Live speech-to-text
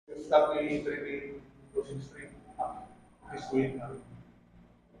stop a 3-3 losing streak this week.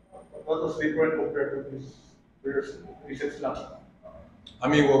 What was different compared to this recent slump? I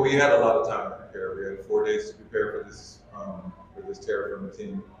mean, well, we had a lot of time to prepare. We had 4 days to prepare for this Terrafirma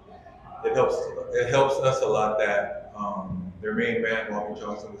team. It helps us a lot that their main man, Walker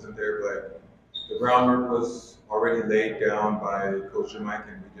Johnson, wasn't there, but the groundwork was already laid down by Coach Mike,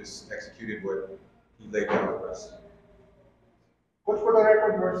 and we just executed what he laid down for us. Coach, for the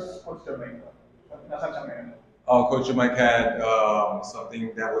record, where's Coach Jamaica? Nasaan siya ngayon? Coach Mike had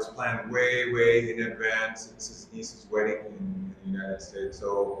something that was planned way in advance. It's his niece's wedding in the United States,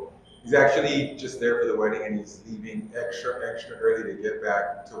 so he's actually just there for the wedding, and he's leaving extra early to get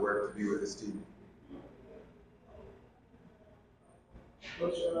back to work to be with his team.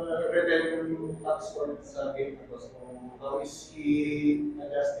 Coach, Reden last word sa game because how is he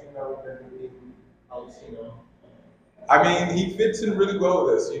adjusting now with the new team? How is he now? I mean, he fits in really well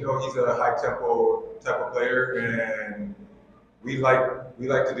with us. You know, he's a high tempo type of player, and we like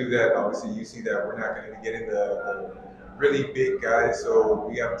to do that. Obviously, you see that we're not going to be getting the really big guys, so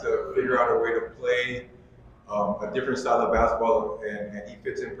we have to figure out a way to play a different style of basketball, and he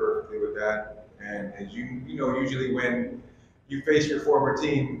fits in perfectly with that. And as you know, usually when you face your former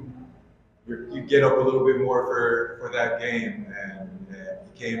team, you get up a little bit more for that game, and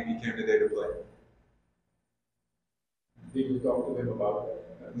he came today to play. Did you talk to him about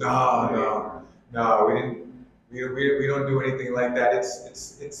that? No, we didn't. We don't do anything like that.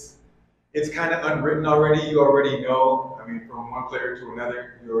 It's kind of unwritten already. You already know. I mean, from one player to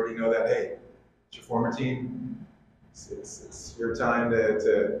another, you already know that. Hey, it's your former team. It's your time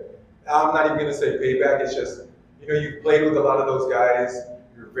to. I'm not even gonna say payback. It's just you've played with a lot of those guys.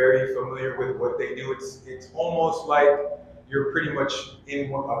 You're very familiar with what they do. It's almost like you're pretty much in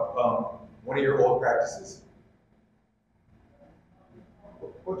one of your old practices.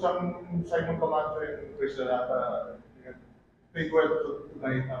 Coach, Simon Camacho and Chris Dalata played well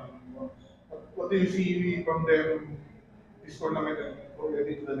tonight. What do you see from them this tournament and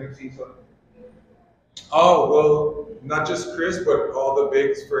already to the next season? Oh, well, not just Chris, but all the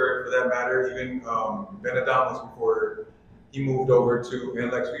bigs for that matter. Even Benedamos before he moved over to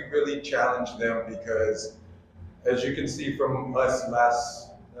Inlex. We really challenged them because, as you can see from us last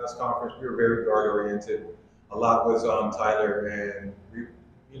conference, we were very guard oriented. A lot was Tyler, and we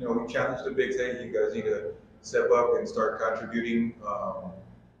challenged the bigs. Hey, you guys need to step up and start contributing,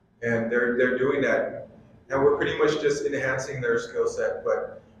 and they're doing that. And we're pretty much just enhancing their skill set,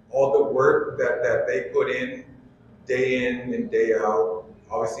 but all the work that they put in and day out,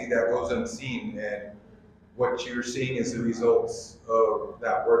 obviously that goes unseen, and what you're seeing is the results of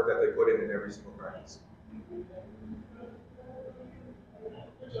that work that they put in every single practice.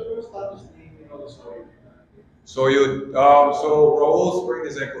 So Raul sprained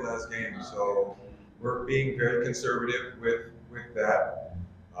his ankle last game, so we're being very conservative with that.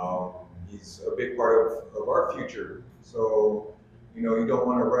 He's a big part of our future, so you don't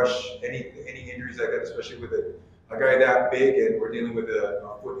want to rush any injuries like that, especially with a guy that big, and we're dealing with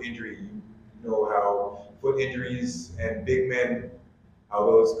a foot injury. You know how foot injuries and big men, how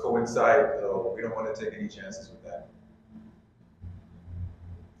those coincide. So we don't want to take any chances with that.